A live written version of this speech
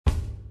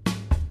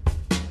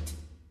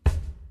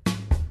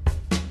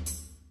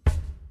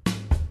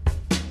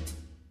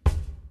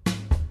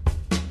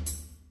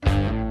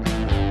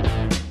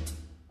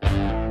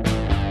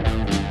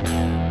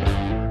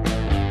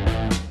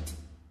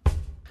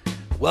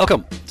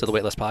Welcome to the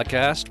Weightlist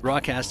podcast,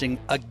 broadcasting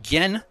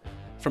again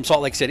from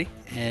Salt Lake City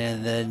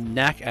and the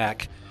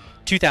NACAC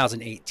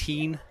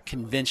 2018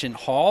 Convention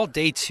Hall,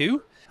 day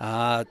 2.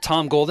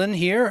 Tom Golden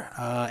here,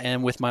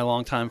 and with my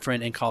longtime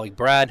friend and colleague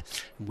Brad.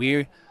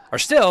 We are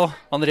still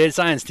on the data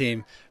science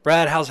team.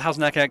 Brad, how's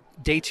NACAC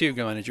day 2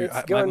 going?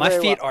 My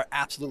feet are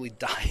absolutely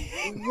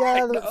dying.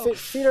 Yeah, the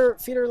feet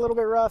are a little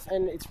bit rough,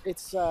 and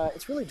it's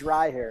really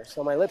dry here,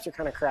 so my lips are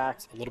kind of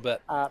cracked. A little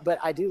bit. But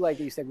I do like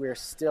that you said we are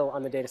still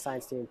on the data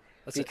science team,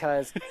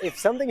 because if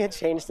something had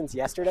changed since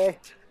yesterday,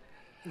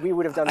 we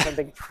would have done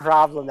something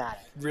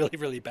problematic. Really,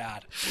 really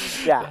bad.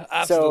 Yeah.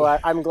 Absolutely. So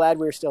I'm glad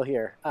we're still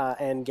here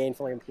and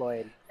gainfully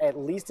employed, at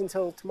least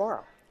until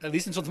tomorrow. At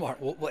least until tomorrow.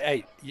 Well,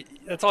 hey,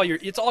 it's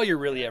all you're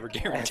really ever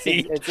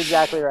guaranteed. It's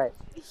exactly right.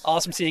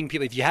 Awesome seeing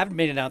people. If you haven't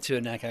made it out to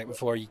a NACAC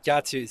before, you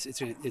got to.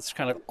 It's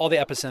kind of all the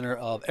epicenter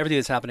of everything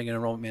that's happening in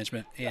enrollment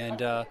management.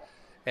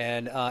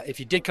 And if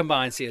you did come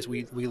by and see us,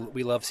 we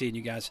love seeing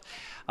you guys.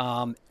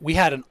 We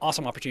had an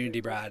awesome opportunity,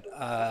 Brad,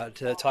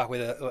 to talk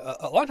with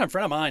a longtime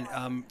friend of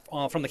mine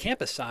from the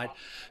campus side,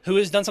 who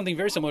has done something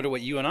very similar to what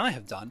you and I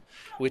have done,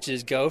 which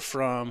is go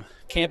from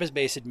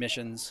campus-based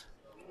admissions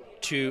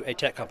to a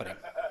tech company.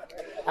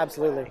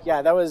 Absolutely.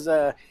 Yeah, that was,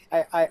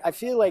 I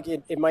feel like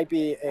it might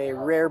be a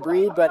rare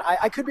breed, but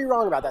I could be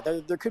wrong about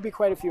that. There could be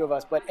quite a few of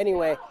us. But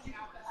anyway,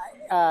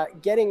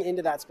 getting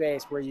into that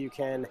space where you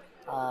can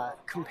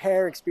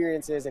compare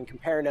experiences and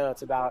compare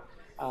notes about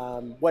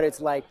what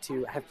it's like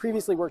to have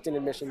previously worked in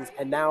admissions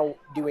and now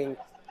doing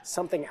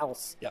something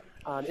else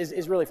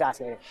is really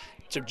fascinating.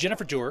 So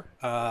Jennifer Dewar,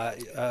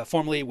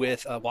 formerly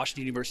with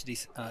Washington University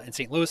in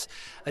St. Louis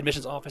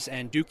admissions office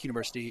and Duke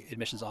University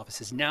admissions office,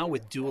 is now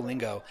with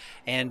Duolingo.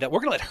 And we're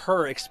going to let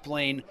her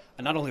explain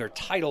not only her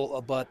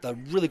title, but the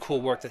really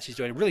cool work that she's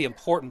doing, really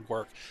important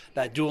work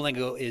that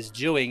Duolingo is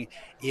doing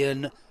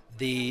in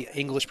the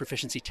English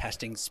proficiency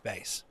testing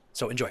space.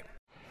 So enjoy.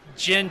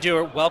 Jen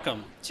Dewar,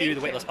 welcome to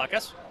the Weightlist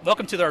podcast.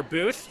 Welcome to our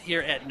booth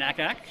here at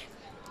NACAC.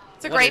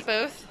 It's a great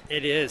booth.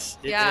 It is.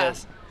 It Yeah.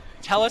 is.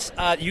 Tell us,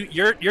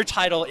 your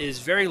title is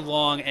very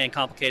long and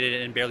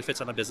complicated and barely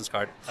fits on a business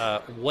card.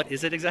 What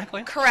is it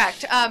exactly?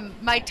 Correct.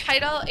 My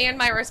title and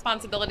my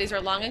responsibilities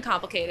are long and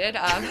complicated.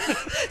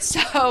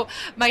 So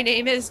my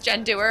name is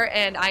Jen Dewar,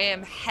 and I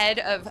am head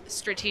of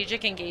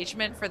strategic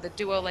engagement for the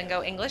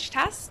Duolingo English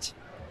Test.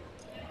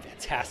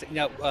 Fantastic.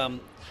 Now,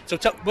 so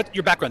what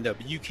your background though?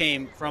 You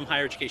came from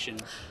higher education,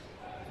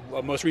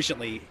 most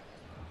recently.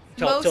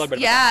 Tell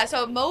everybody about that.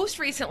 So most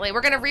recently,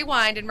 we're going to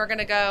rewind and we're going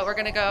to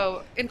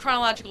go in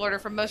chronological order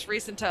from most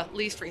recent to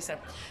least recent.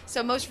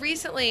 So most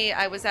recently,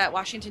 I was at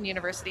Washington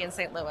University in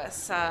St.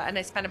 Louis, and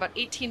I spent about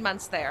 18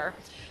 months there.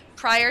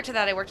 Prior to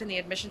that, I worked in the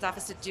admissions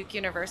office at Duke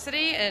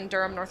University in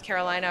Durham, North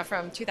Carolina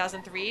from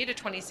 2003 to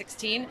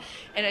 2016.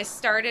 And I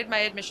started my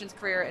admissions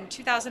career in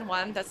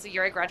 2001. That's the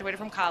year I graduated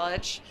from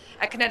college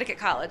at Connecticut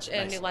College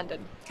in New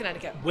London,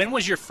 Connecticut. When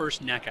was your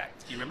first NACAC?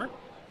 Do you remember?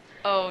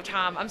 Oh,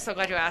 Tom, I'm so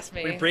glad you asked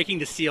me. We're breaking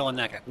the seal on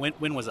NACAC.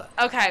 When was that?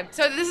 Okay,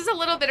 so this is a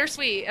little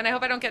bittersweet, and I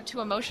hope I don't get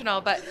too emotional,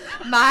 but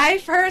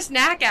my first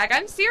NACAC,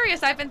 I'm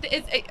serious.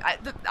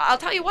 I'll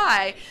tell you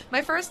why.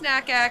 My first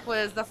NACAC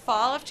was the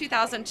fall of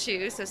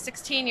 2002, so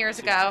 16 years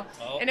ago,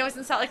 and it was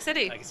in Salt Lake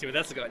City. I can see where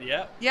that's going,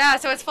 yeah. Yeah,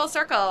 so it's full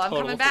circle. I'm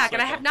Total coming back, full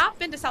and I circle. have not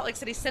been to Salt Lake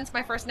City since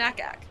my first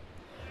NACAC.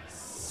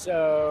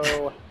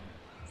 So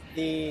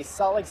the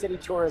Salt Lake City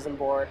Tourism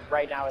Board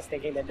right now is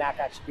thinking that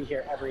NACAC should be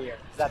here every year.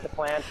 Is that the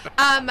plan?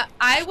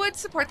 I would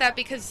support that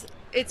because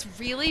it's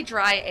really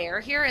dry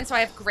air here, and so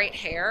I have great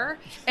hair,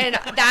 and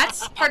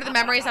that's part of the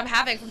memories I'm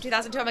having from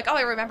 2002. I'm like, oh,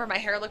 I remember my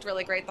hair looked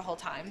really great the whole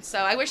time. So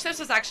I wish this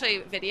was actually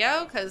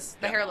video because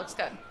the hair looks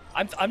good.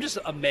 I'm just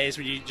amazed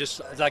when you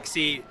just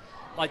see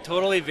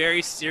totally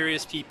very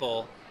serious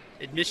people,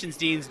 admissions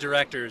deans,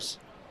 directors,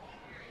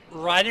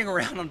 riding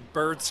around on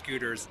bird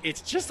scooters.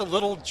 It's just a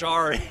little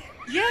jarring.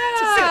 Yeah,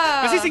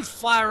 because these things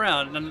fly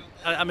around, and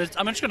I'm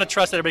just going to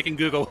trust that everybody can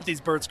Google what these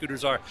bird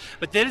scooters are.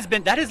 But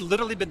that has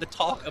literally been the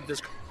talk of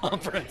this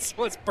conference.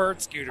 What's bird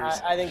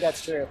scooters? I think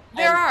that's true.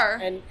 There are.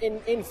 And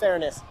in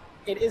fairness,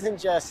 it isn't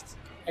just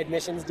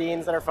admissions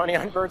deans that are funny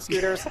on bird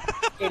scooters.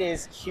 It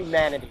is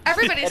humanity.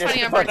 Everybody's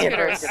funny on bird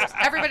scooters.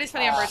 Everybody's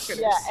funny on bird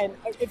scooters. Yeah, and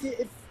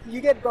if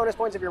you get bonus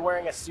points if you're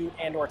wearing a suit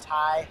and or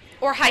tie.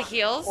 Or high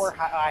heels. Or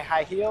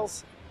high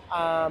heels.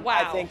 Wow.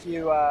 I think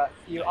you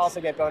also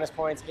get bonus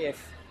points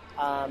if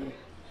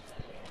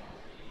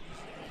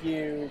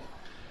you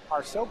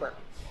are sober.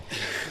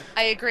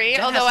 I agree.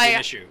 That although has to be an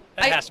issue.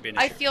 That has to be an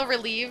issue. I feel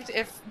relieved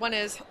if one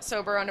is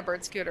sober on a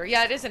bird scooter.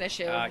 Yeah, it is an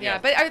issue. Yeah.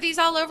 But are these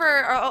all over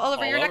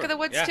your neck over. of the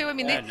woods Yeah. too? I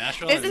mean,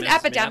 Nashville, there's an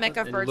epidemic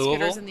of bird Louisville.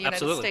 scooters in the United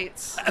Absolutely.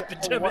 States.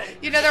 Epidemic.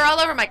 You know, they're all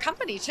over my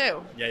company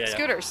too. Yeah.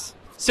 Scooters.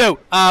 So,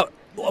 I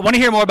want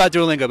to hear more about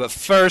Duolingo, but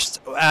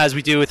first, as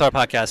we do with our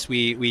podcast,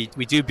 we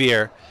do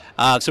beer.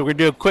 So we're going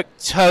to do a quick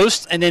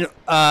toast, and then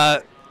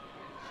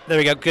there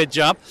we go. Good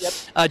jump.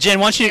 Yep. Jen,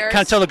 why don't you Cheers.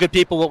 kind of tell the good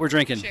people what we're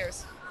drinking?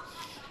 Cheers.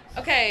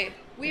 Okay,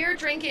 we are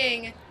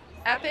drinking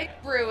Epic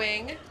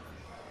Brewing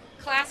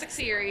Classic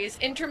Series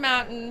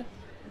Intermountain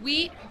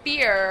wheat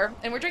beer,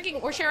 and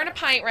we're sharing a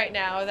pint right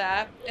now of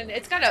that, and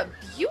it's got a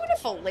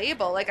beautiful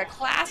label, like a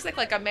classic,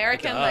 like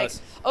American, like,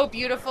 oh,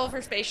 beautiful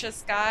for spacious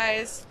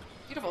skies,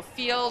 beautiful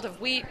field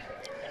of wheat.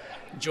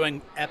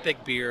 Enjoying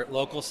epic beer,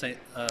 local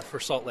for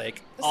Salt Lake.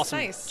 This awesome.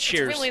 is nice.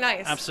 Cheers. It's really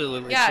nice.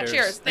 Absolutely. Yeah,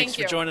 cheers. Thanks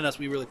Thank for joining us.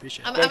 We really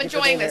appreciate it. I'm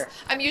enjoying this.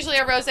 I'm usually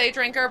a rosé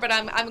drinker, but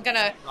I'm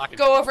gonna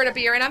go over to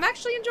beer, and I'm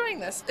actually enjoying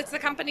this. It's the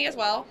company as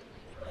well.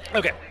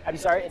 Okay. I'm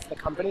sorry, it's the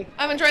company?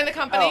 I'm enjoying the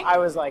company. Oh, I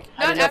was like,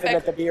 I didn't know if it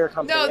meant the beer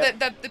company. No,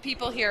 the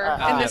people here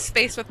in this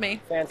space with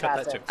me.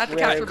 Fantastic. At the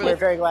capture booth. We're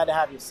very glad to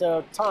have you.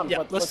 So, Thom,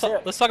 let's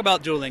talk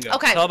about Duolingo.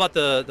 Okay. Tell about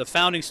the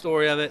founding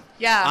story of it.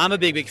 Yeah. I'm a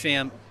big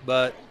fan,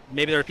 but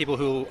maybe there are people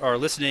who are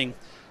listening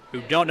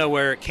who don't know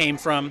where it came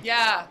from.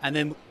 Yeah.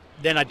 And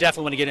then I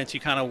definitely want to get into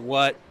kind of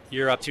what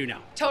you're up to now.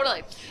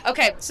 Totally.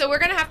 Okay, so we're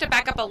going to have to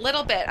back up a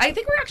little bit. I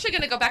think we're actually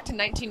going to go back to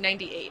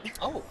 1998.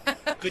 Oh,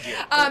 good year.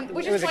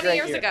 Which is 20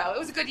 years ago. It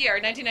was a good year,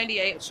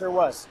 1998. It sure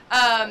was.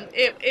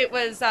 It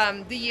was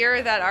the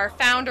year that our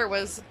founder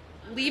was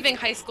leaving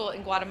high school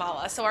in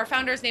Guatemala. So our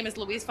founder's name is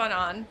Luis von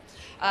Ahn.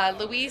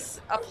 Luis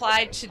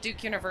applied to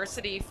Duke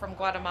University from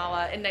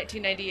Guatemala in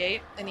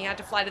 1998, and he had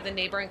to fly to the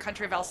neighboring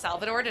country of El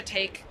Salvador to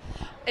take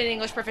an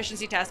English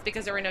proficiency test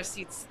because there were no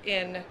seats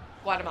in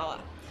Guatemala.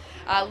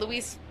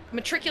 Luis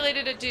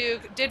matriculated at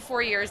Duke, did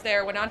 4 years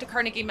there, went on to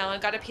Carnegie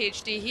Mellon, got a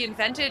PhD. He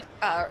invented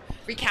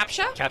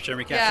reCAPTCHA. Capture and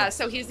reCAPTCHA. Yeah,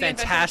 so he's the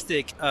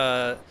fantastic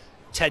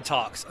TED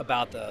Talks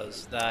about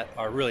those that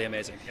are really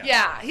amazing.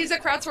 Yeah, he's a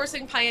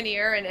crowdsourcing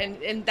pioneer,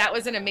 and that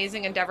was an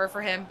amazing endeavor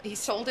for him. He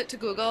sold it to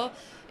Google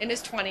in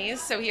his 20s,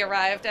 so he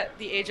arrived at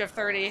the age of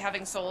 30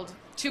 having sold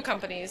 2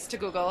 companies to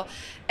Google,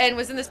 and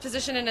was in this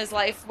position in his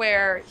life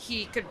where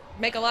he could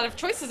make a lot of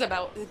choices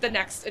about the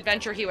next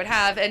adventure he would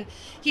have, and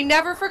he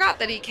never forgot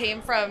that he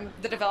came from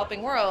the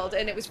developing world,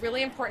 and it was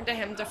really important to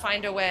him to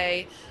find a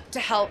way to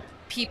help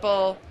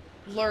people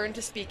learn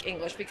to speak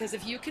English, because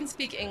if you can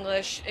speak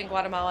English in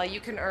Guatemala, you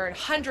can earn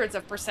hundreds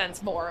of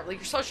 % more. Like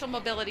your social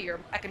mobility, your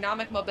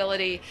economic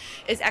mobility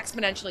is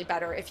exponentially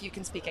better if you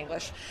can speak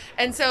English.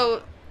 And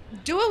so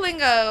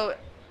Duolingo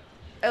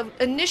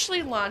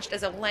initially launched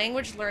as a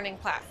language learning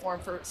platform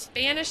for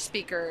Spanish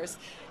speakers,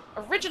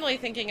 originally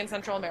thinking in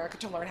Central America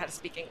to learn how to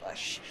speak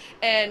English.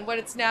 And what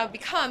it's now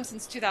become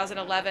since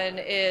 2011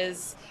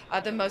 is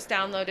the most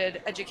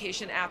downloaded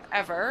education app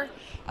ever,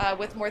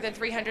 with more than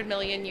 300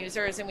 million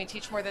users, and we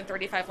teach more than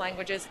 35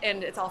 languages,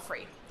 and it's all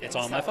free. It's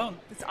on my phone.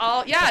 It's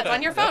on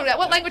your phone.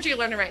 What language are you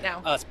learning right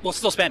now? Well,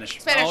 still Spanish.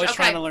 Spanish, I'm always okay.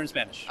 trying to learn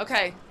Spanish.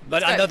 Okay.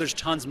 But I know there's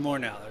tons more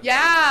now.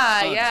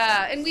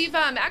 Yeah. And we've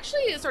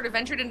actually sort of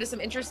ventured into some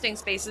interesting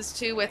spaces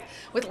too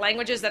with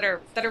languages that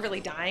are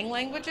really dying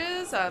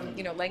languages.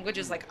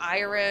 Languages like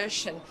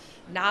Irish and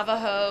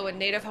Navajo and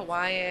Native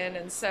Hawaiian,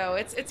 and so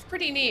it's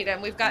pretty neat.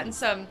 And we've gotten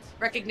some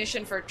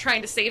recognition for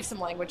trying to save some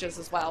languages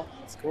as well.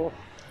 That's cool.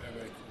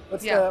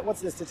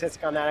 What's the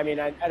statistic on that? I mean,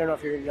 I don't know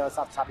if you know this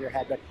off the top of your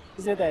head, but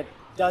isn't it that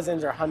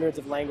dozens or hundreds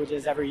of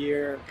languages every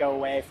year go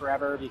away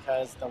forever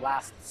because the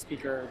last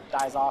speaker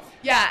dies off?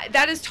 Yeah,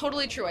 that is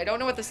totally true. I don't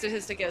know what the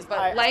statistic is,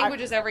 but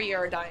languages every year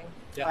are dying.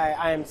 Yeah.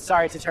 I'm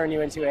sorry to turn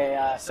you into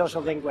a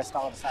social linguist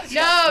all of a sudden.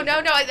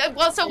 No.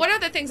 Well, so one of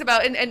the things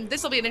about, and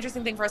this will be an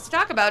interesting thing for us to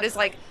talk about, is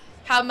like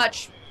how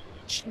much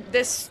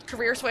this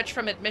career switch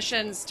from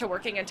admissions to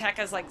working in tech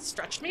has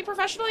stretched me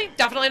professionally.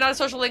 Definitely not a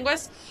social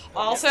linguist.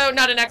 Also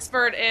not an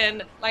expert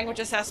in language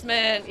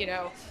assessment,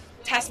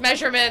 test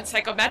measurement,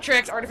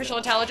 psychometrics, artificial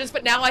intelligence,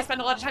 but now I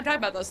spend a lot of time talking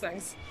about those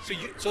things.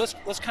 So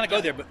let's kind of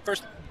go there. But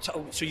first,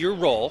 so your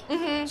role.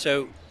 Mm-hmm.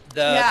 So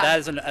that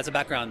is as a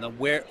background.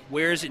 Where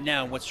is it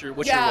now? What's your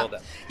role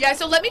then? Yeah.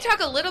 So let me talk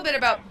a little bit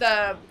about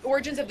the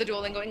origins of the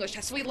Duolingo English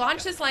Test. So we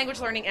launched this language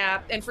learning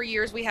app, and for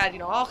years we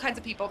had all kinds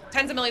of people,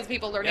 tens of millions of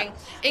people learning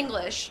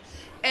English.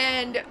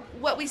 And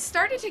what we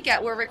started to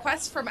get were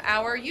requests from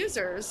our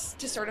users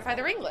to certify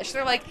their English.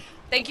 They're like,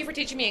 "Thank you for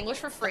teaching me English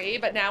for free,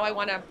 but now I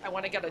want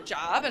to get a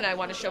job, and I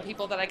want to show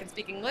people that I can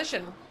speak English."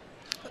 And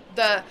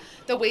the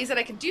ways that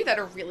I can do that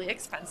are really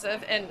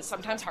expensive and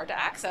sometimes hard to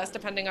access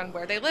depending on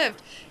where they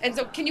lived. And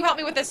so, can you help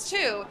me with this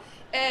too?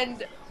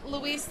 And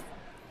Luis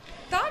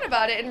thought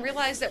about it and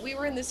realized that we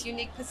were in this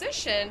unique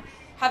position,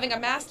 having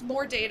amassed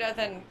more data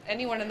than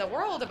anyone in the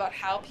world about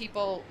how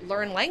people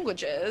learn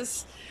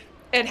languages,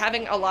 and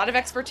having a lot of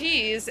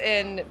expertise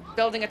in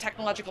building a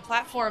technological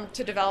platform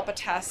to develop a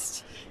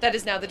test that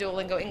is now the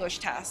Duolingo English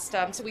Test.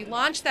 So we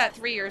launched that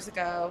 3 years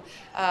ago,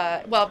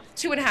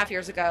 2.5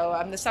 years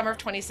ago, the summer of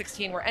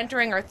 2016. We're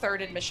entering our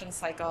third admission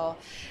cycle,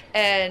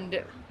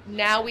 and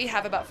now we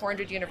have about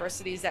 400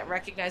 universities that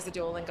recognize the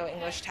Duolingo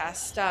English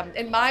Test.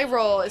 And my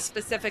role is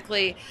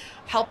specifically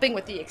helping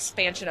with the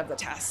expansion of the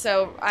test.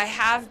 So I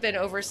have been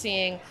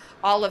overseeing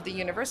all of the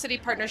university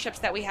partnerships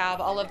that we have,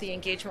 all of the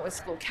engagement with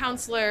school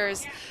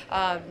counselors,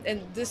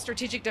 and the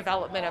strategic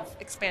development of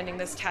expanding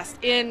this test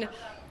in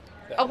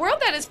a world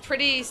that is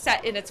pretty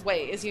set in its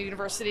ways,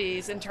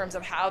 universities, in terms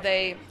of how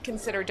they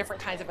consider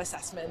different kinds of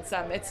assessments.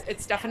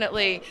 It's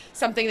definitely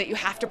something that you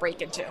have to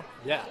break into.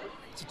 Yeah.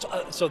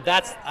 So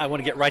that's I want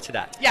to get right to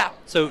that. Yeah.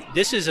 So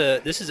this is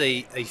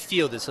a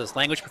field that says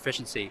language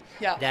proficiency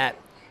Yeah. that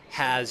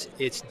has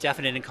its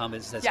definite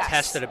incumbents, has Yes.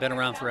 tests that have been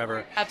around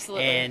forever.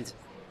 Absolutely. And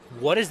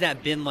what has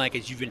that been like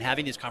as you've been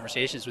having these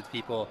conversations with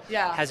people?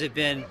 Yeah. Has it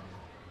been?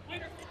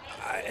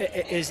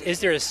 Is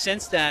there a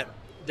sense that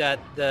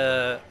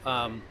the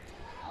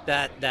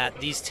that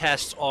these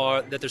tests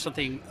are that there's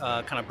something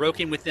kind of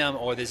broken with them,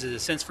 or there's a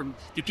sense from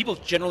do people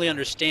generally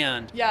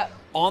understand Yeah.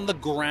 on the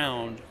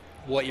ground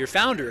what your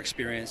founder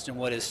experienced and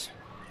what is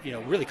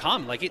really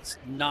common, like it's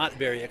not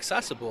very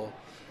accessible,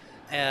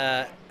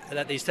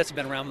 that these tests have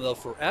been around though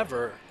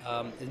forever,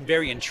 and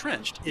very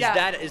entrenched.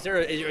 Yeah.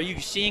 Are you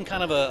seeing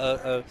kind of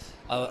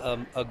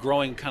a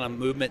growing kind of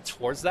movement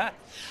towards that?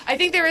 I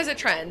think there is a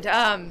trend.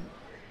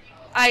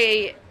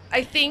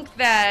 I think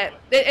that,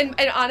 and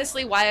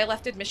honestly, why I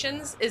left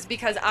admissions is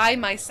because I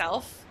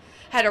myself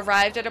had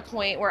arrived at a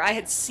point where I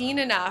had seen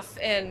enough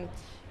in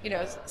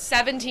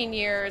 17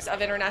 years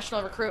of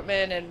international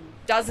recruitment and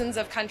dozens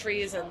of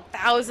countries and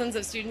thousands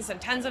of students and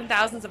tens of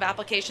thousands of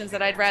applications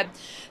that I'd read,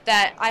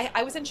 that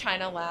I was in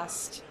China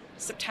last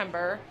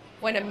September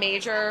when a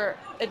major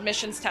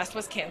admissions test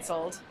was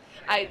canceled.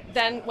 I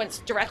then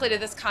went directly to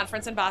this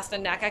conference in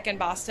Boston, NACAC in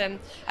Boston.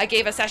 I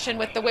gave a session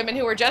with the women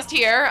who were just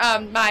here,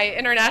 my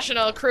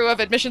international crew of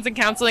admissions and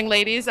counseling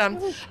ladies,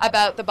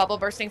 about the bubble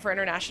bursting for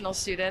international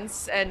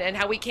students and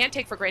how we can't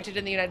take for granted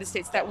in the United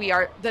States that we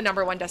are the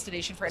 #1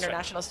 destination for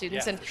international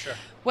students. Yeah, and for sure.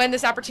 when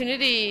this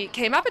opportunity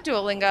came up at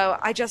Duolingo,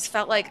 I just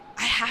felt like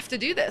I have to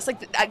do this,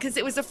 because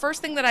it was the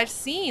first thing that I've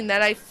seen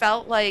that I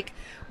felt like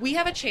we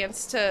have a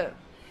chance to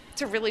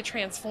really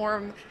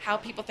transform how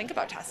people think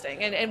about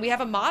testing. And we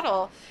have a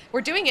model.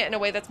 We're doing it in a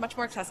way that's much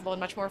more accessible and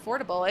much more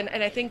affordable.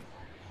 And I think,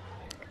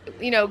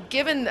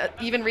 given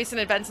even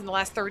recent events in the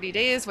last 30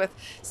 days with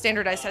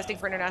standardized testing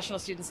for international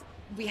students,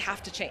 we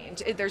have to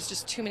change. There's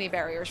just too many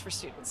barriers for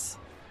students.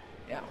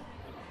 Yeah.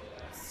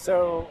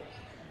 So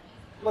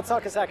let's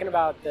talk a second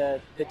about the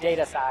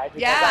data side,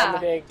 because Yeah. I'm the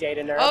big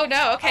data nerd. Oh,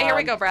 no. Okay, here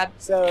we go, Brad.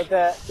 So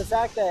the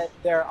fact that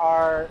there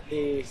are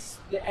these,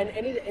 and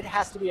it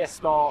has to be a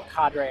small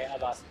cadre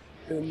of us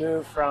who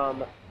move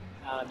from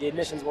the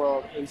admissions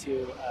world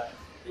into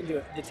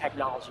the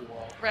technology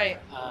world. Right.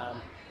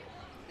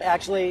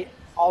 Actually,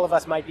 all of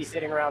us might be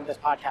sitting around this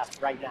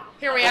podcast right now.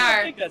 Here we I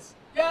are. think that's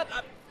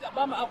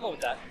I'll go with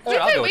that.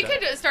 We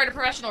could start a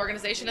professional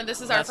organization, and this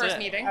is our That's first it.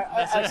 meeting.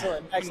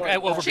 Excellent.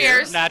 Over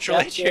Cheers. beer,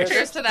 naturally. Yeah, cheers.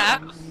 Cheers to that.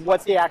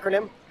 What's the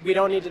acronym? We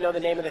don't need to know the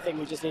name of the thing.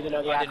 We just need to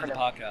know the By the end of the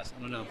acronym. podcast.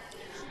 I don't know.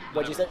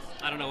 What'd you say?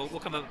 I don't know. We'll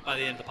come up by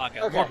the end of the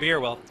podcast. Okay. More beer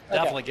will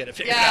definitely get it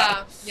figured Yeah.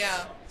 out.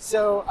 Yeah.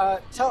 So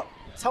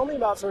tell me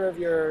about sort of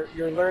your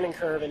learning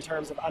curve in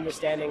terms of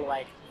understanding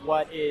like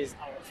what is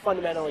a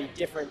fundamentally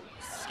different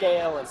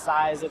scale and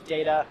size of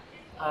data,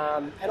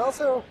 and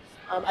also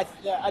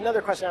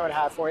another question I would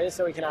have for you,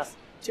 so we can ask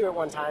two at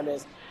one time,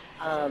 is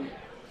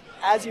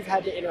as you've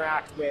had to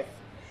interact with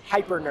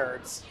hyper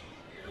nerds,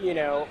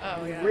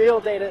 real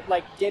data,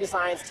 like data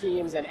science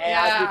teams and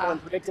AI people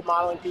and predictive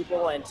modeling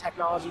people and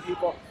technology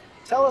people,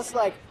 tell us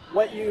like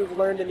what you've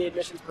learned in the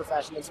admissions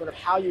profession and sort of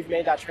how you've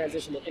made that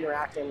transition to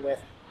interacting with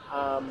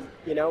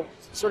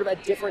sort of a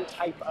different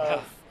type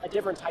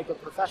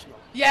of professional.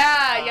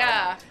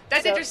 Yeah.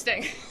 That's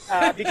interesting.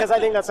 Because I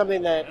think that's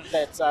something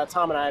that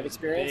Thom and I have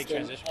experienced, Big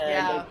and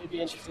transition. it'd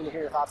be interesting to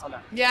hear your thoughts on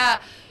that. Yeah.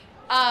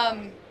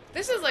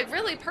 This is like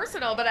really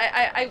personal, but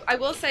I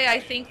will say I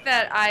think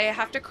that I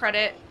have to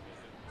credit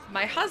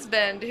my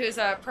husband, who's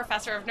a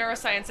professor of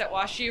neuroscience at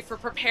WashU, for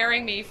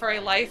preparing me for a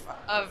life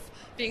of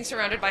being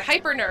surrounded by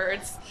hyper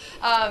nerds,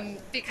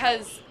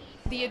 because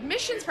the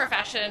admissions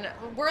profession,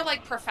 we're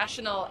like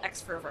professional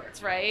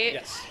extroverts, right?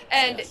 Yes.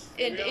 And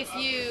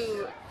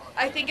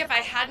I think if I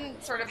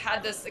hadn't sort of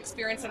had this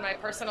experience in my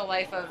personal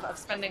life of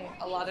spending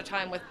a lot of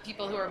time with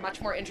people who are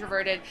much more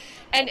introverted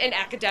and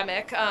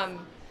academic,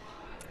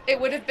 it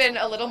would have been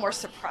a little more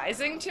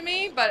surprising to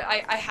me, but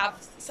I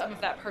have some of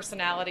that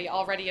personality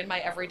already in my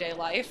everyday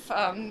life.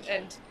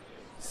 And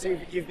So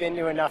you've been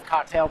to enough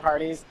cocktail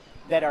parties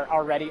that are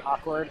already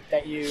awkward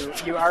that you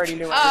already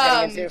knew what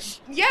you're getting into?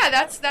 Yeah,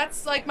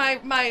 that's like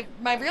my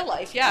real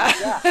life, yeah.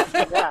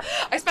 Yeah.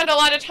 I spend a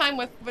lot of time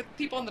with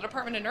people in the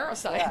Department of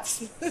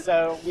Neuroscience. Yeah.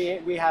 So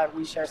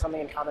we share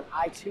something in common.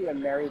 I too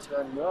am married to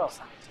a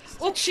neuroscientist.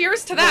 Well,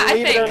 cheers to that,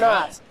 Believe I think. it or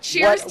not.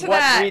 Cheers to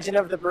that. What region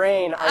of the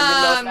brain are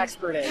you most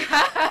expert in?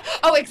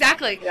 Oh,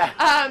 exactly. Yeah.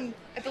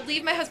 I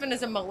believe my husband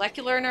is in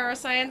molecular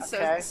neuroscience,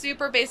 Okay. so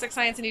super basic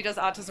science, and he does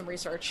autism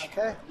research.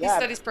 Okay. He Yeah.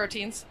 studies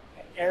proteins.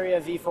 Area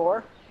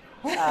V4.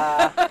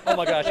 Oh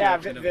my gosh. Yeah,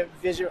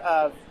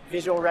 you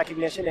visual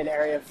recognition in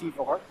area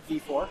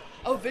V4.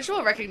 Oh,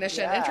 visual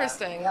recognition. Yeah,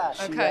 Interesting. Yeah,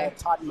 she Okay.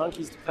 taught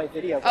monkeys to play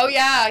video games. Oh,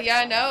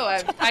 yeah, no.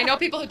 I know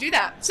people who do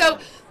that. So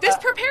this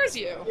prepares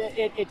you.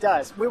 It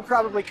does. We'll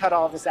probably cut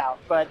all of this out,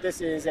 but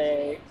this is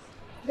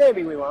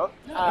maybe we won't.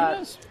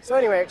 So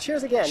anyway,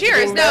 cheers again.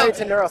 Cheers. Being No. married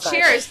to neuroscience.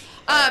 Cheers.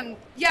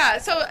 Yeah,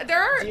 so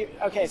there are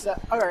Okay, so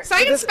all right.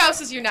 science so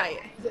spouses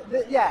unite.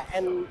 yeah,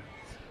 and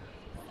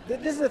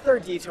this is the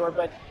third detour,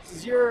 but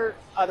does your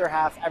other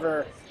half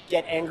ever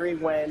get angry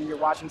when you're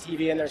watching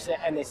TV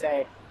and they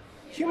say,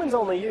 humans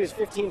only use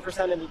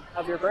 15%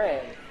 of your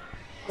brain.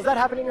 Does that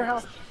happen in your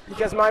house?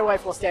 Because my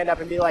wife will stand up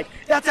and be like,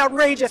 that's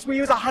outrageous, we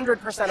use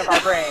 100% of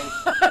our brain.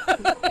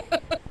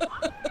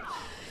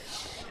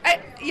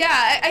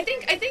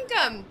 I think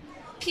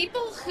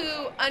people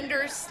who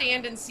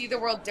understand and see the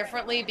world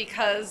differently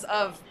because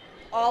of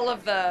all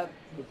of the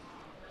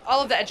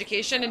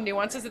education and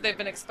nuances that they've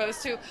been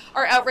exposed to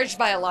are outraged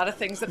by a lot of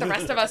things that the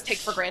rest of us take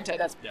for granted.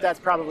 That's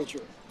probably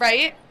true.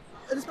 Right?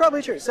 It's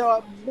probably true.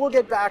 So we'll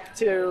get back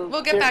to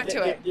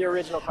the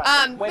original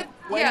question.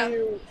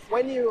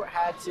 When you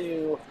had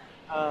to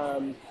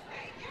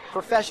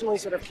professionally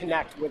sort of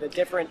connect with a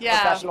different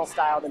professional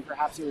style than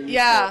perhaps you were used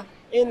to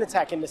in the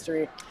tech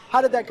industry,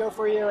 how did that go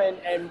for you,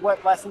 and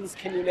what lessons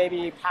can you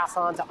maybe pass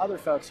on to other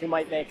folks who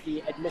might make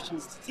the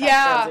admissions to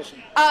tech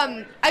transition?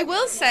 I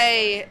will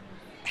say,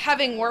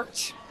 having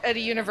worked at a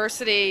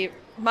university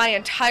my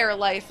entire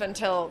life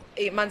until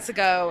 8 months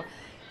ago,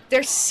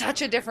 there's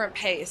such a different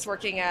pace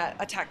working at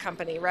a tech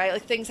company, right?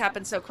 Like, things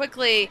happen so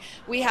quickly.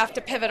 We have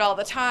to pivot all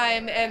the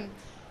time, and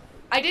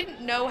I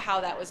didn't know how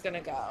that was going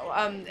to go.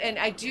 And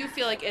I do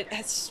feel like it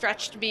has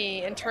stretched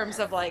me in terms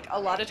of, like, a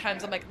lot of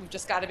times I'm like, we've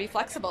just got to be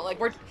flexible. Like,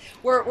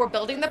 we're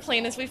building the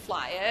plane as we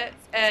fly it.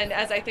 And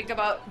as I think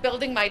about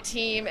building my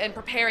team and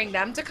preparing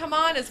them to come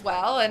on as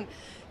well. And,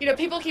 you know,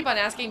 people keep on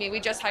asking me,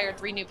 we just hired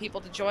 3 new people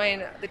to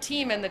join the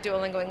team in the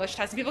Duolingo English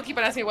Test. And people keep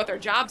on asking me what their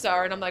jobs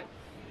are. And I'm like,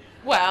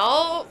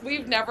 well,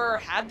 we've never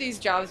had these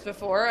jobs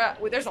before.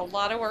 There's a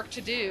lot of work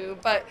to do,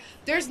 but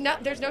there's no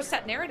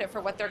set narrative for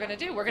what they're going to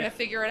do. We're going to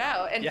figure it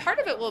out. And part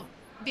of it will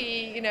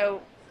be, you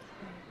know,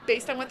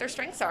 based on what their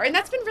strengths are. And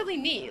that's been really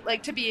neat,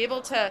 like, to be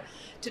able to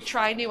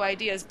try new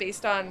ideas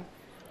based on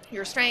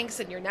your strengths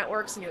and your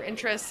networks and your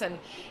interests. And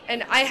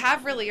I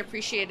have really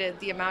appreciated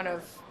the amount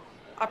of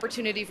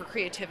opportunity for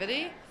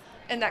creativity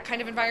in that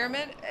kind of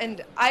environment.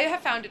 And I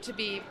have found it to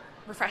be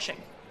refreshing.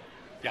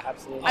 Yeah,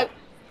 absolutely.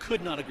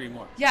 Could not agree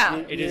more. Yeah.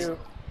 You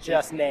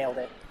just nailed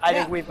it. I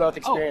think we've both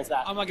experienced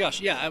that. Oh my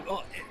gosh, yeah.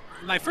 Well,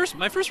 my first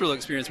real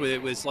experience with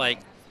it was, like,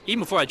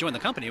 even before I joined the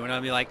company, when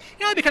I'd be like,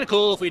 it'd be kind of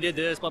cool if we did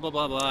this, blah, blah,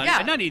 blah, blah. Yeah.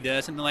 And I need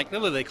this. And then, like,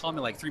 literally they called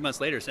me like 3 months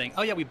later saying,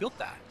 oh yeah, we built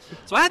that.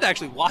 So I had to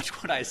actually watch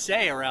what I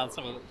say around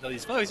some of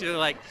these folks. They're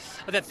like,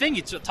 oh, that thing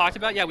you talked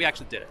about, yeah, we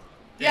actually did it.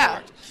 Yeah. It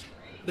worked.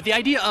 But the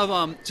idea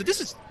of, so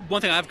this is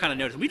one thing I've kind of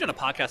noticed. We've done a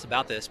podcast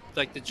about this,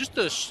 like just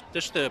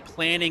the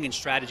planning and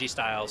strategy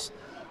styles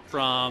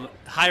from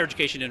higher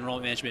education and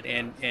enrollment management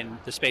and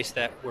the space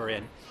that we're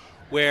in,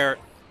 where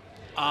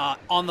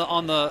on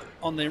the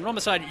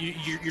enrollment side,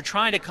 you're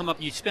trying to come up.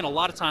 You spend a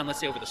lot of time, let's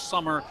say over the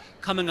summer,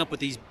 coming up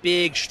with these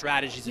big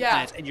strategies and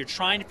plans, and you're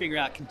trying to figure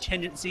out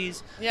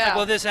contingencies. Yeah. Like,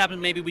 well, this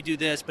happened, maybe we do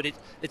this, but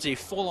it's a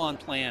full-on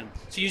plan.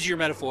 To use your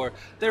metaphor,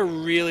 they're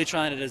really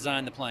trying to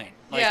design the plane.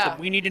 Like,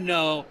 we need to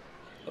know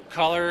what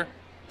color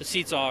the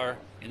seats are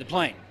in the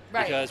plane,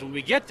 because when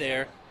we get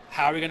there,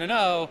 how are we going to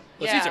know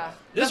what seats are?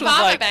 This the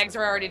vomit bags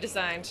are already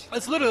designed.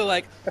 It's literally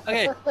like,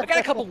 okay, I got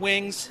a couple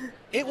wings.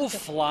 It will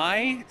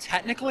fly.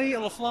 Technically,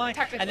 it'll fly.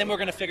 And then we're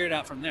going to figure it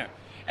out from there.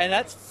 And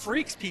that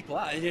freaks people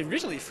out. It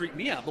originally freaked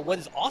me out. But what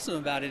is awesome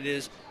about it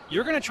is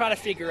you're going to try to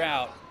figure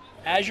out,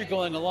 as you're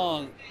going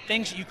along,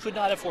 things you could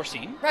not have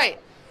foreseen. Right.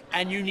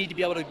 And you need to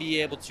be able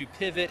to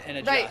pivot and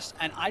adjust.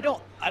 Right. And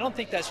I don't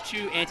think that's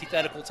too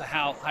antithetical to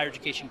how higher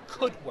education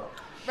could work.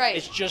 Right.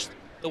 It's just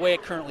the way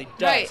it currently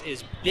does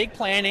is big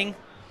planning,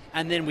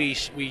 and then we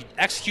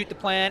execute the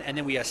plan, and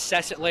then we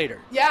assess it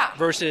later. Yeah.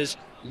 Versus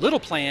little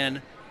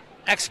plan,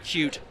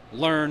 execute,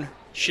 learn,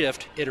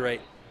 shift, iterate,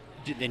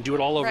 then do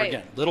it all over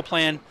again. Little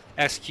plan,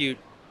 execute,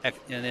 and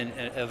then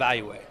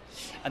evaluate.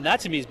 And that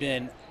to me has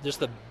been just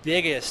the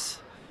biggest,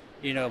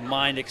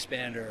 mind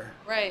expander.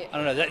 Right. I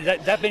don't know.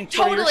 That been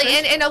totally.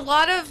 And a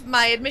lot of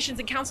my admissions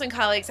and counseling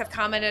colleagues have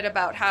commented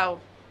about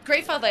how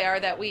grateful they are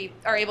that we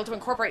are able to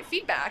incorporate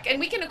feedback, and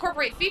we can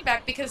incorporate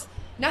feedback because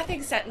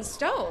nothing's set in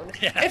stone.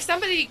 Yeah. If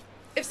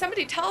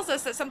somebody tells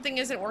us that something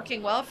isn't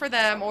working well for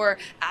them or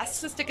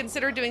asks us to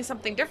consider doing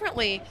something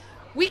differently,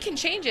 we can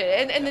change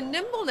it. And the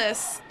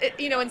nimbleness,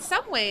 in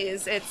some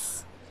ways,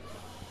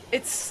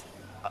 it's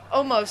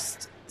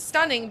almost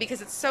stunning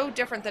because it's so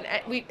different than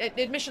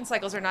admission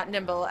cycles are not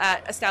nimble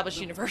at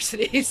established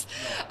universities.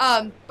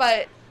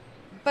 But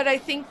I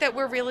think that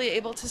we're really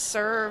able to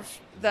serve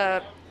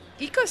the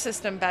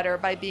ecosystem better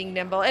by being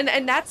nimble,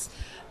 and that's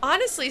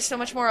honestly so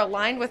much more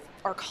aligned with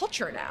our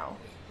culture now,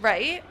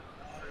 right?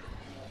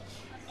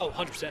 Oh,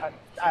 100%.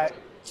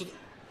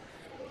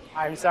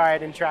 I'm sorry, I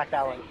didn't track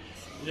that one.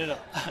 No.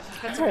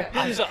 That's okay.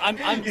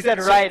 You said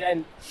right,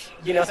 and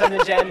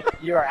something, Jen,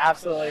 you are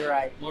absolutely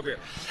right. More beer.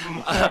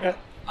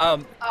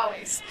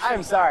 Always.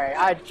 I'm sorry,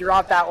 I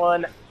dropped that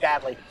one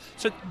badly.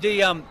 So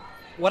the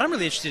what I'm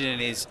really interested in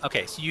is,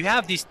 okay, so you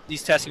have these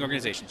testing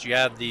organizations. You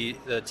have the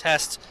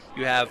tests.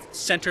 You have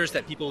centers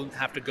that people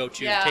have to go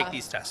to take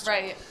these tests.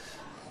 Right.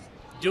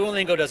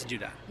 Duolingo doesn't do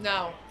that.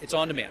 No. It's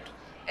on demand.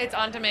 It's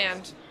on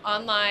demand,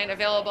 online,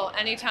 available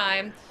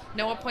anytime,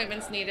 no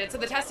appointments needed. So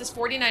the test is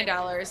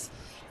 $49.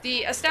 The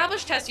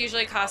established tests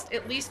usually cost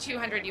at least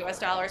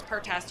 $200 per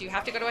test. You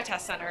have to go to a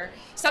test center.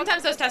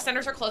 Sometimes those test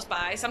centers are close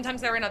by.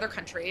 Sometimes they're in other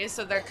countries,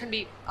 so there can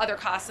be other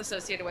costs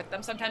associated with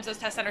them. Sometimes those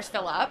test centers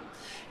fill up.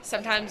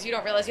 Sometimes you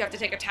don't realize you have to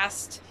take a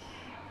test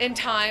in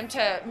time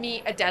to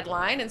meet a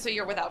deadline, and so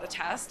you're without a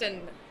test,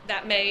 and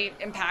that may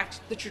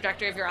impact the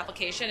trajectory of your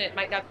application. It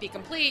might not be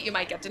complete. You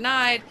might get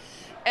denied.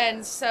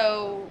 And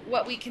so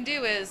what we can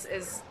do is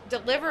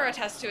deliver a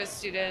test to a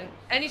student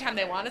anytime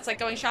they want. It's like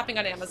going shopping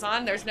on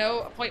Amazon. There's no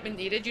appointment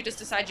needed. You just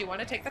decide you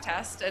want to take the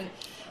test, and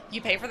you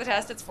pay for the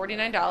test. It's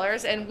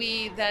 $49, and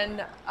we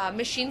then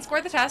machine score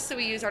the test. So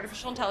we use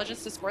artificial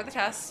intelligence to score the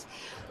test.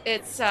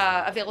 It's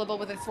available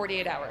within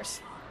 48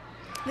 hours.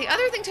 The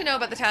other thing to know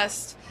about the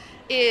test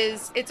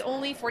is it's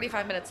only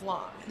 45 minutes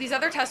long. These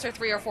other tests are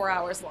 3 or 4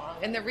 hours long.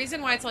 And the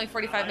reason why it's only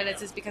 45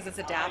 minutes is because it's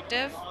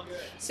adaptive.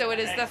 So it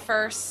is the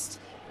first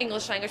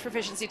English language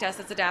proficiency test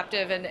that's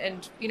adaptive,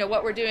 and you know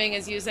what we're doing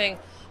is using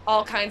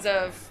all kinds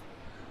of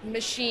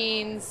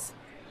machines,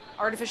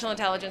 artificial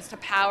intelligence to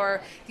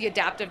power the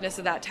adaptiveness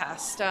of that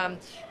test.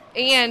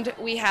 And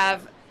we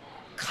have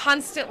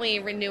constantly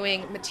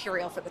renewing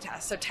material for the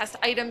test. So test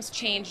items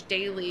change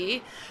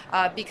daily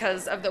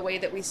because of the way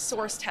that we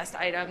source test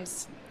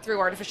items through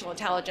artificial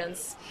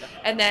intelligence,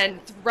 and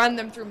then run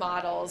them through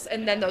models,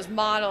 and then those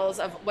models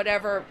of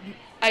whatever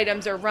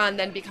items are run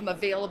then become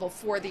available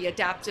for the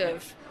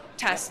adaptive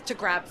test to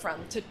grab from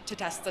to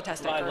test the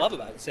test. What I love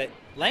about it is that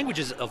language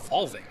is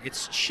evolving.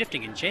 It's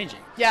shifting and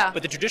changing. Yeah.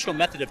 But the traditional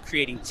method of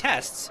creating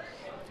tests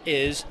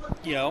is,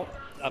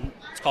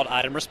 it's called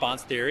item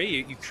response theory.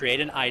 You create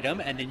an item,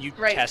 and then you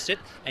test it,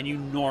 and you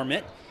norm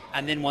it,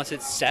 and then once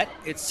it's set,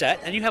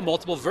 and you have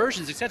multiple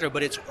versions, etc.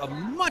 But it's a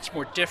much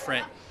more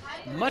different,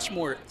 much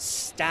more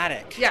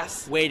static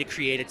way to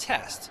create a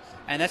test.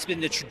 And that's been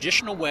the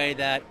traditional way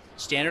that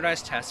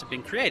standardized tests have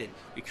been created.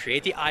 We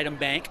create the item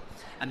bank,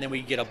 and then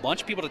we get a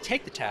bunch of people to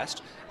take the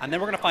test, and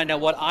then we're going to find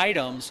out what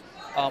items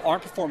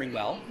aren't performing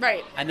well.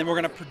 Right. And then we're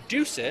going to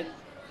produce it,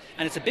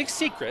 and it's a big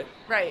secret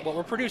what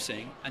we're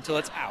producing until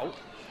it's out,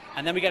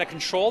 and then we got to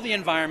control the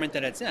environment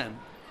that it's in.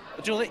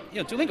 But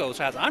Duolingo,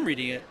 as I'm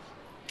reading it,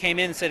 came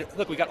in and said,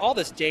 look, we got all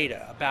this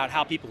data about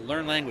how people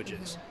learn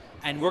languages,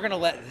 and we're going to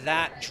let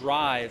that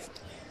drive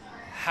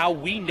how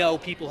we know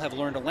people have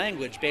learned a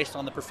language based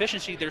on the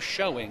proficiency they're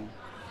showing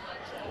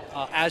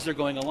as they're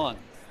going along.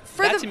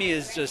 To me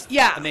is just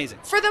amazing.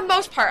 For the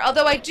most part,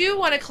 although I do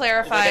want to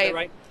clarify. Did I get it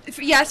right?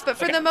 Yes, but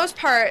for the most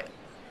part,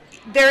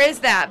 there is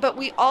that. But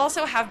we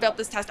also have built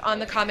this test on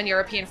the Common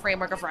European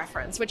Framework of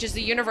Reference, which is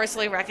the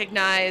universally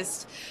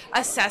recognized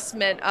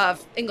assessment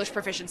of English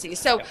proficiency.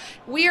 So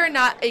we are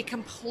not a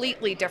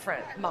completely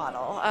different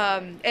model.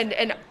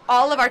 And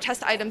all of our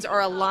test items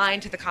are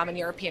aligned to the Common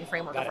European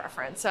Framework of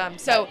Reference.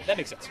 So that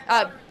makes sense.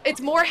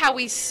 It's more how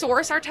we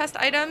source our test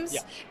items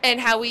and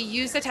how we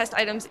use the test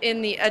items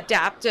in the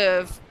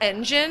adaptive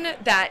engine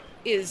that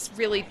is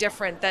really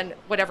different than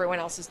what everyone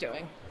else is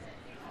doing.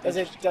 Does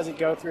it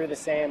go through the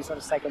same sort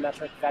of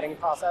psychometric vetting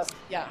process?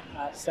 Yeah.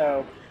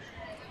 So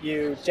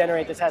you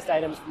generate the test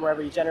items from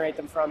wherever you generate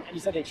them from, and you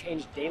said they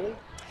change daily?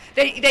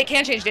 They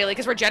can change daily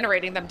because we're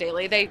generating them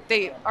daily.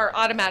 They are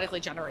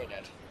automatically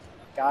generated.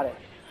 Got it.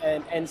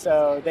 And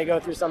so they go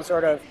through some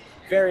sort of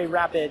very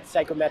rapid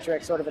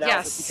psychometric sort of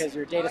analysis because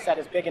your data set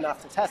is big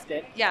enough to test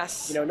it.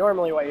 Yes.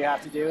 Normally what you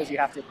have to do is you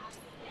have to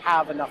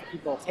have enough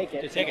people take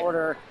it in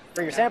order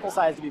for your sample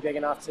size to be big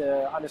enough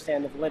to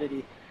understand the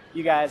validity.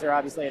 You guys are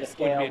obviously at a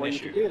scale where you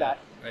can do that.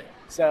 Right.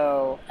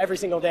 So every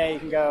single day you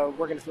can go,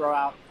 we're going to throw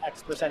out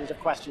X percentage of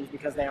questions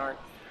because they aren't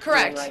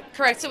doing right.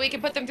 Correct. So we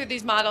can put them through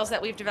these models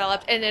that we've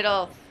developed, and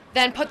it'll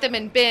then put them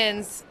in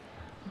bins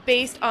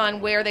based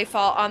on where they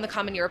fall on the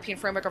Common European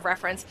Framework of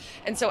Reference.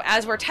 And so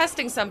as we're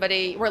testing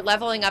somebody, we're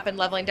leveling up and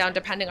leveling down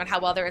depending on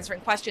how well they're answering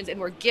questions, and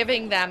we're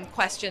giving them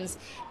questions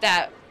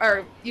that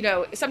are,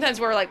 sometimes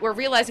we're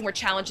realizing we're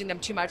challenging them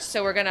too much,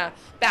 so we're going to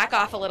back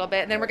off a little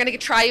bit, and then we're going to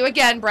try you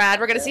again, Brad.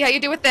 We're going to see how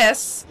you do with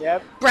this.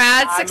 Yep.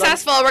 Brad's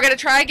successful. We're going to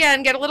try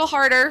again, get a little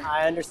harder.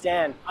 I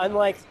understand.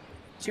 Unlike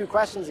 2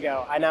 questions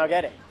ago, I now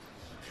get it.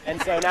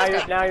 And so now you're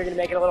going to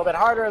make it a little bit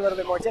harder, a little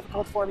bit more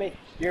difficult for me.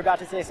 You're about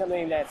to say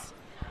something that's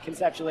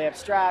conceptually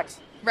abstract,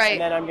 right? And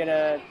then I'm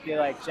gonna be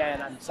like,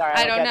 Jen, I'm sorry,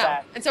 I don't get know.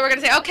 That. And so we're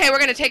gonna say, okay, we're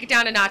gonna take it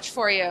down a notch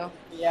for you.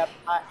 Yep.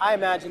 I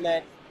imagine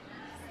that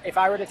if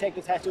I were to take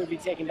the test, it would be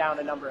taken down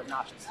a number of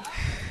notches.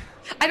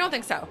 I don't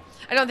think so.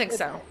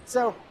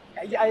 So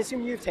I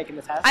assume you've taken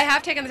the test. I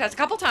have taken the test a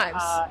couple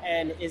times.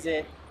 And is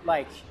it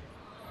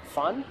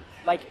fun?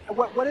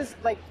 What is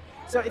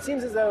So it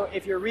seems as though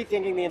if you're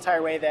rethinking the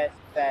entire way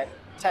that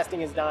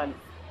testing is done,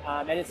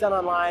 and it's done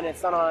online,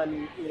 it's done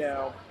on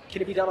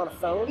can it be done on a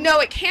phone?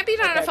 No, it can't be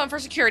done on a phone for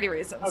security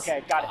reasons.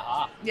 Okay, got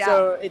it. Yeah.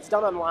 So it's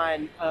done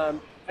online.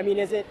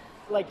 Is it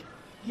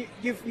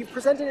you've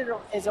presented it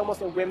as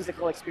almost a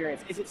whimsical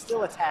experience? Is it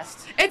still a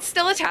test? It's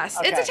still a test.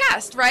 Okay. It's a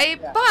test,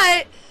 right? Yeah.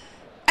 But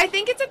I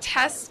think it's a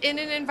test in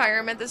an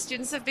environment that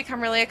students have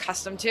become really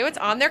accustomed to. It's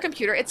on their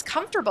computer. It's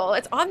comfortable.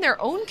 It's on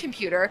their own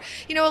computer.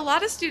 You know, a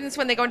lot of students,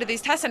 when they go into these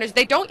test centers,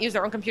 they don't use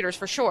their own computers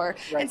for sure.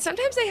 Right. And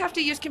sometimes they have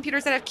to use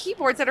computers that have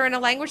keyboards that are in a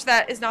language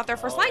that is not their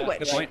first language.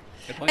 Good point.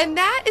 Good point. And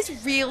that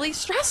is really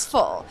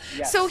stressful.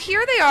 Yes. So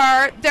here they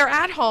are, they're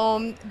at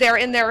home, they're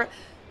in their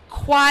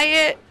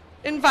quiet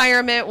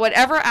environment,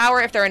 whatever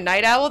hour. If they're a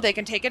night owl, they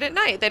can take it at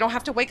night. They don't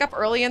have to wake up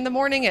early in the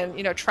morning and,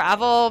 you know,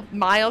 travel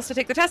miles to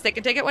take the test. They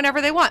can take it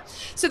whenever they want.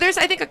 So there's,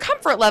 I think, a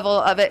comfort level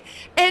of it.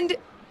 And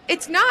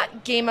it's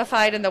not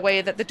gamified in the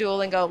way that the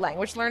Duolingo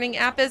language learning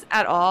app is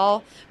at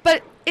all,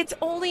 but it's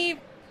only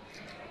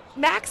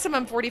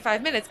maximum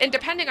 45 minutes. And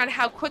depending on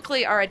how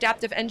quickly our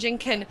adaptive engine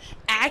can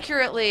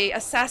accurately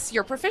assess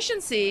your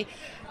proficiency,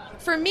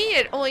 for me,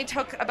 it only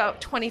took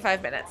about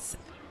 25 minutes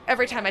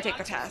every time I take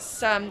the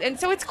tests. And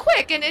so it's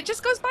quick and it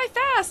just goes by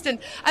fast. And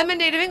I'm a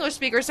native English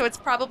speaker, so it's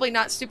probably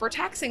not super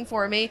taxing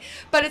for me,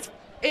 but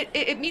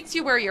it meets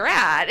you where you're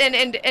at.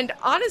 And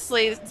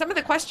honestly, some of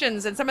the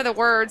questions and some of the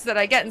words that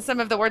I get and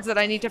some of the words that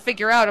I need to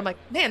figure out, I'm like,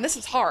 man, this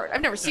is hard.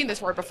 I've never seen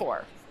this word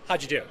before.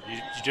 How'd you do?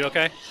 Did you do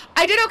okay?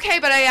 I did okay,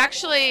 but I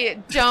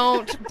actually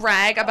don't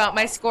brag about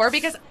my score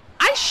because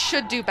I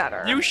should do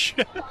better. You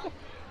should.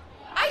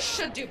 I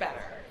should do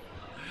better.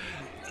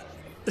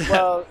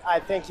 Well, I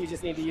think you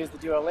just need to use the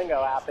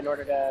Duolingo app in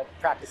order to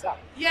practice up.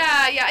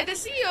 Yeah. The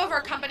CEO of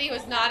our company, who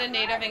is not a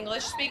native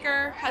English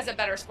speaker, has a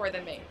better score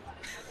than me.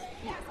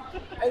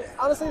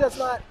 Honestly, that's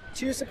not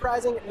too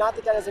surprising. Not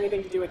that that has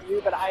anything to do with you,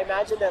 but I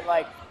imagine that,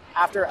 like,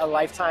 after a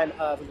lifetime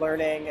of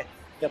learning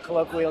the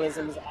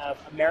colloquialisms of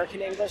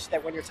American English,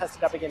 that when you're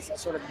tested up against a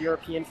sort of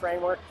European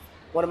framework,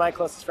 one of my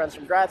closest friends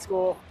from grad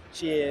school,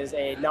 she is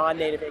a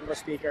non-native English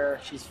speaker.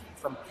 She's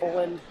from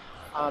Poland,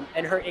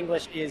 and her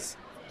English is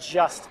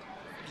just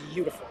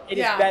beautiful. It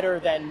is better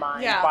than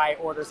mine by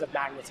orders of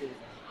magnitude.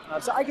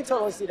 So I can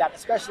totally see that,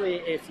 especially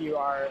if you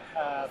are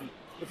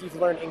if you've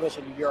learned English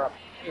in Europe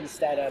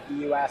instead of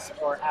the U.S.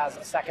 or as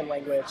a second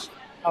language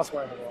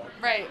elsewhere in the world.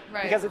 Right.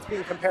 Because it's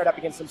being compared up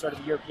against some sort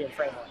of European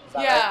framework. Is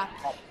that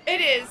right? It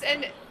is.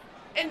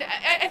 And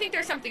I think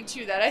there's something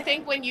to that. I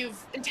think when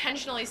you've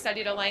intentionally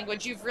studied a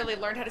language, you've really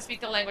learned how to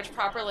speak the language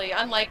properly,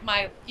 unlike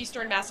my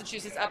Eastern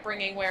Massachusetts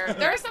upbringing, where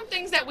there are some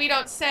things that we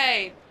don't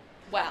say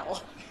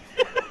well.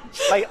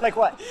 Like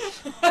what?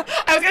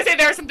 I was going to say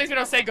there are some things we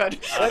don't say good.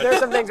 There are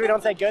some things we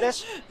don't say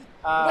goodish.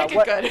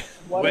 Wicked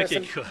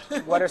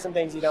good. What are some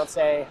things you don't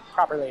say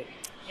properly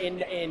in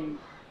New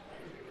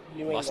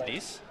England?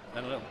 Musties?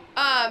 I don't know.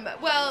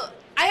 Well,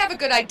 I have a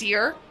good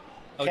idea.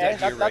 Okay,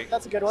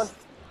 that's a good one.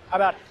 How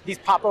about these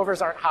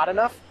popovers aren't hot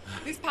enough?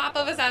 These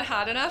popovers aren't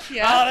hot enough, Oh,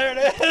 yeah. there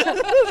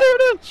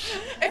it is.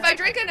 If I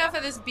drink enough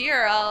of this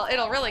beer,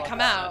 it'll really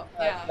come out.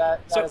 Yeah.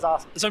 That is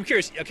awesome. So I'm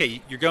curious.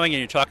 Okay, you're going and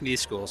you're talking to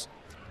these schools.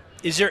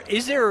 Is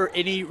there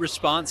any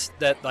response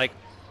that, like,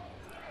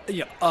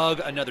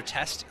 ugh, another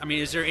test? I mean,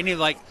 is there any,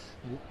 like,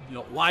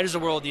 why does the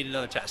world need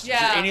another test? Yeah,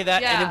 is there any of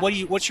that? yeah. And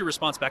then what's your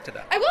response back to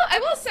that? I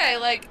will say,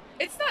 like,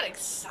 it's not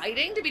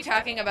exciting to be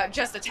talking about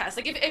just a test.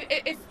 Like,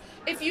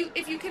 if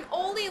you can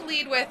only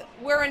lead with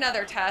 "we're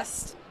another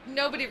test,"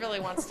 nobody really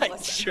wants to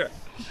listen.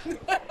 Sure.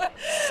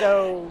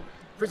 So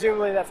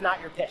presumably that's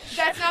not your pitch.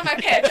 That's not my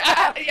pitch.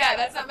 Yeah,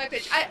 that's not my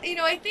pitch.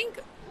 I think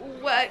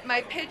what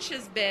my pitch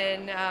has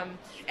been,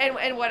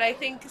 and what I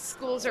think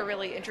schools are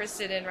really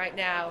interested in right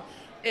now,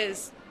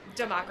 is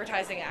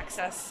democratizing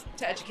access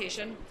to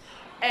education.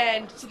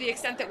 And to the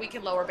extent that we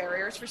can lower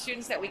barriers for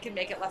students, that we can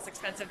make it less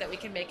expensive, that we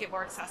can make it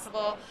more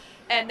accessible,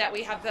 and that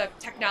we have the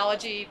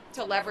technology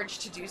to leverage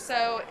to do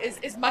so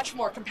is much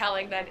more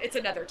compelling than it's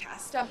another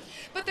test.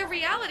 But the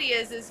reality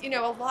is a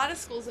lot of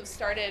schools have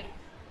started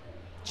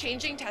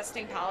changing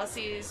testing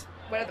policies,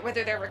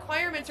 whether they're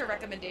requirements or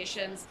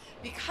recommendations,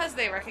 because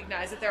they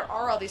recognize that there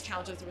are all these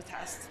challenges with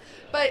tests.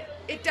 But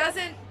it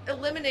doesn't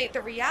eliminate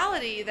the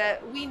reality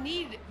that we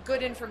need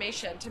good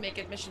information to make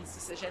admissions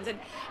decisions. And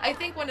I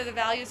think one of the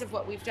values of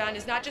what we've done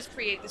is not just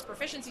create this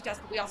proficiency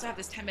test, but we also have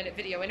this 10-minute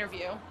video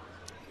interview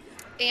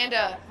and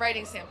a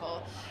writing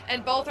sample.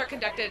 And both are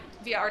conducted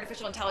via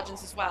artificial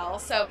intelligence as well.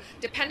 So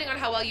depending on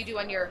how well you do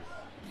on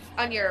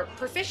your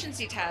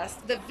proficiency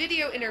test, the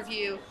video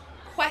interview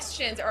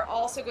questions are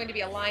also going to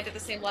be aligned at the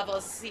same level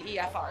as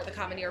CEFR, the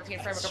Common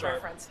European Framework of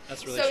Reference.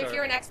 That's really so sharp. if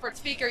you're an expert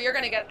speaker, you're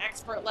going to get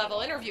expert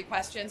level interview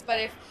questions. But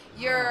if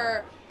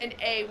you're an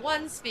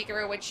A1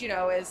 speaker, which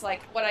is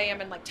like what I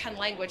am in like 10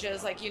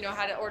 languages, like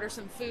how to order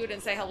some food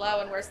and say hello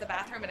and where's the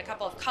bathroom and a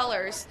couple of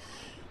colors,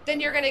 then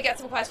you're going to get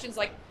some questions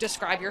like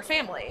describe your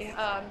family,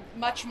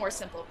 much more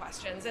simple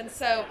questions. And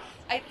so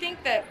I think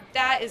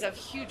that is of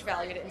huge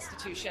value to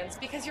institutions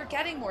because you're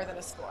getting more than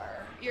a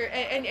score.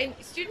 And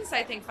students,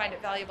 I think, find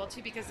it valuable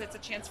too because it's a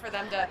chance for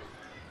them to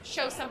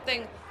show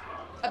something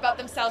about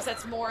themselves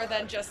that's more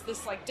than just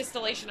this like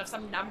distillation of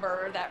some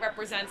number that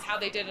represents how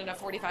they did in a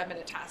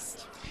 45-minute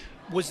test.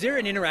 Was there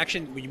an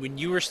interaction when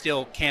you were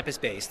still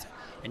campus-based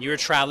and you were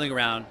traveling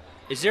around?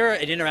 Is there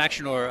an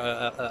interaction or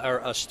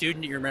a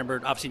student that you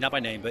remember, obviously not by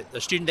name, but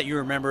a student that you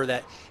remember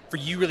that for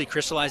you really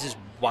crystallizes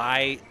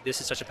why this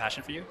is such a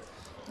passion for you?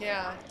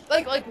 Yeah,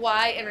 like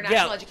why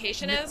international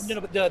education is.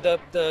 No, but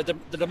the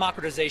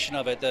democratization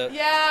of it. You talked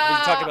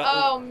Yeah. about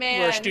Oh where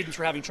man. students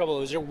were having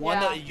trouble. Is there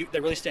one Yeah.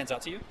 that really stands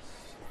out to you?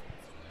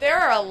 There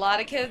are a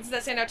lot of kids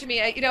that stand out to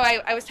me.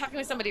 I was talking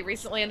with somebody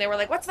recently, and they were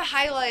like, "What's the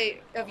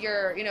highlight of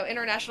your,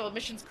 international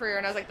admissions career?"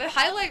 And I was like, "The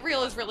highlight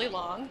reel is really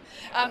long."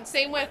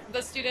 Same with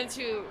the students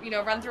who,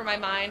 run through my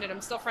mind, and I'm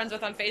still friends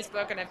with on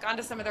Facebook, and I've gone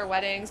to some of their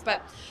weddings.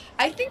 But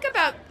I think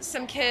about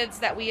some kids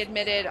that we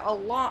admitted a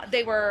lot.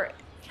 They were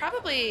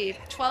probably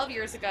 12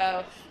 years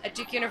ago at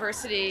Duke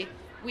University.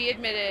 We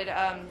admitted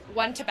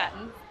one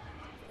Tibetan,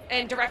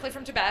 and directly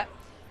from Tibet,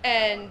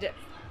 and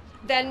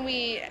then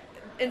we,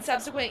 in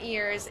subsequent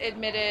years,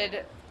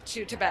 admitted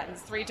two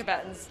Tibetans, three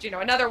Tibetans,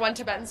 another one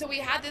Tibetan. So we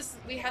had this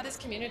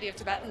community of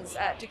Tibetans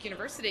at Duke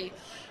University,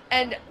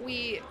 and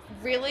we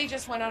really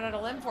just went out on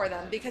a limb for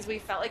them because we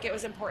felt like it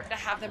was important to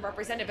have them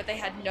represented. But they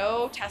had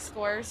no test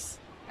scores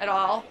at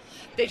all.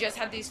 They just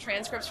had these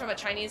transcripts from a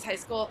Chinese high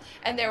school,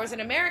 and there was an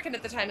American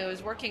at the time who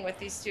was working with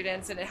these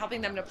students and helping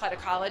them to apply to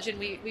college, and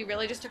we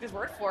really just took his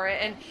word for it.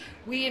 And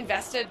we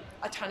invested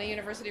a ton of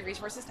university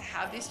resources to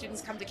have these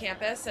students come to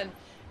campus, and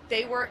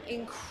they were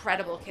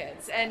incredible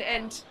kids. And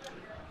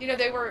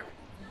they were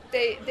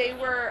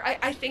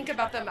I think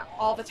about them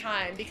all the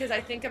time because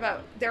I think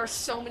about there are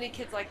so many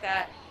kids like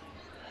that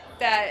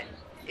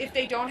if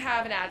they don't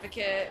have an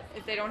advocate,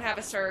 if they don't have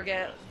a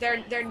surrogate,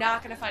 they're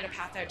not going to find a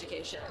path to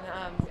education.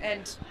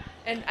 And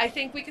I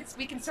think we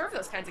can serve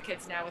those kinds of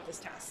kids now with this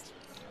test.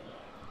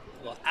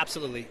 Well,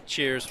 absolutely.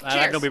 Cheers. Cheers.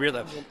 I'm going to be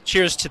real.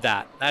 Cheers to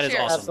that. That is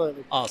Cheers. awesome.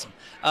 Absolutely. Awesome.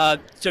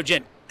 So,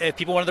 Jen, if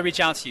people wanted to reach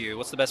out to you,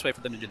 what's the best way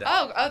for them to do that?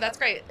 Oh, that's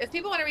great. If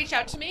people want to reach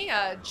out to me,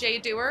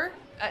 Dewar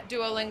at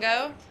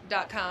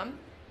Duolingo.com.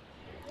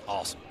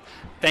 Awesome.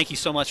 Thank you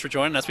so much for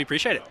joining us. We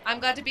appreciate it. I'm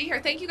glad to be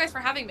here. Thank you guys for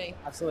having me.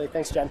 Absolutely.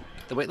 Thanks, Jen.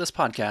 The Weightlist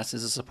podcast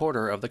is a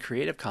supporter of the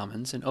Creative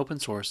Commons and open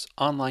source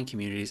online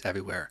communities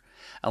everywhere.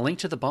 A link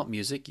to the bump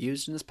music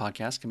used in this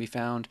podcast can be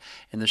found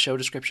in the show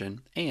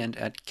description and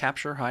at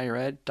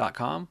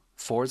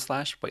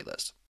capturehighered.com/waitlist.